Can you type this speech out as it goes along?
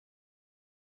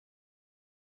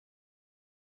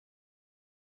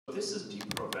This is Di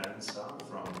Provenza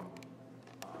from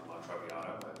La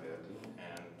Traviata by Verdi,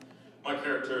 and my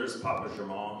character is Papa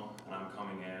Germain, and I'm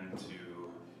coming in to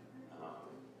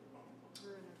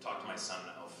talk to my son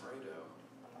Alfredo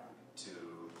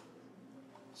to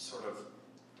sort of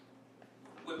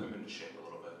whip him into shape a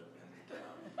little bit and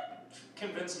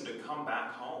convince him to come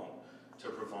back home to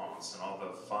Provence and all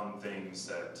the fun things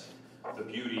that, the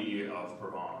beauty of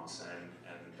Provence, and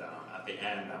at the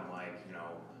end I'm like, you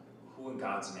know, who in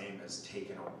God's name has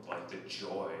taken like the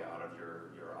joy out of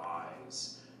your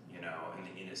eyes, you know, and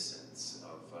the innocence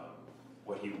of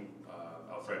what he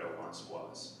Alfredo once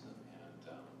was,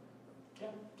 and yeah,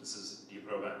 this is Di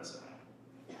Provenza.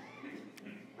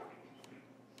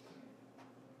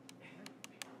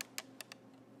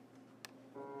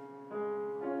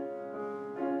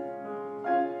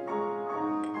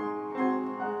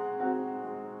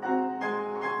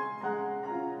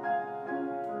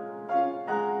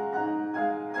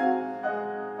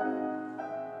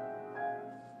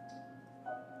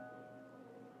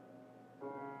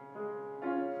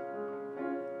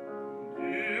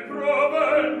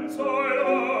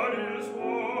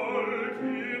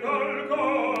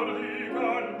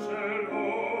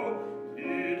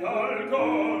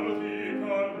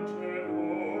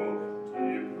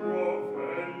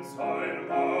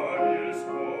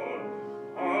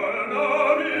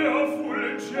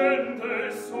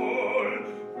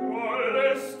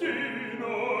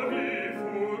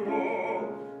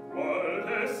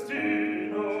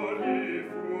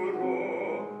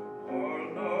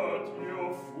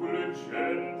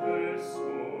 Spend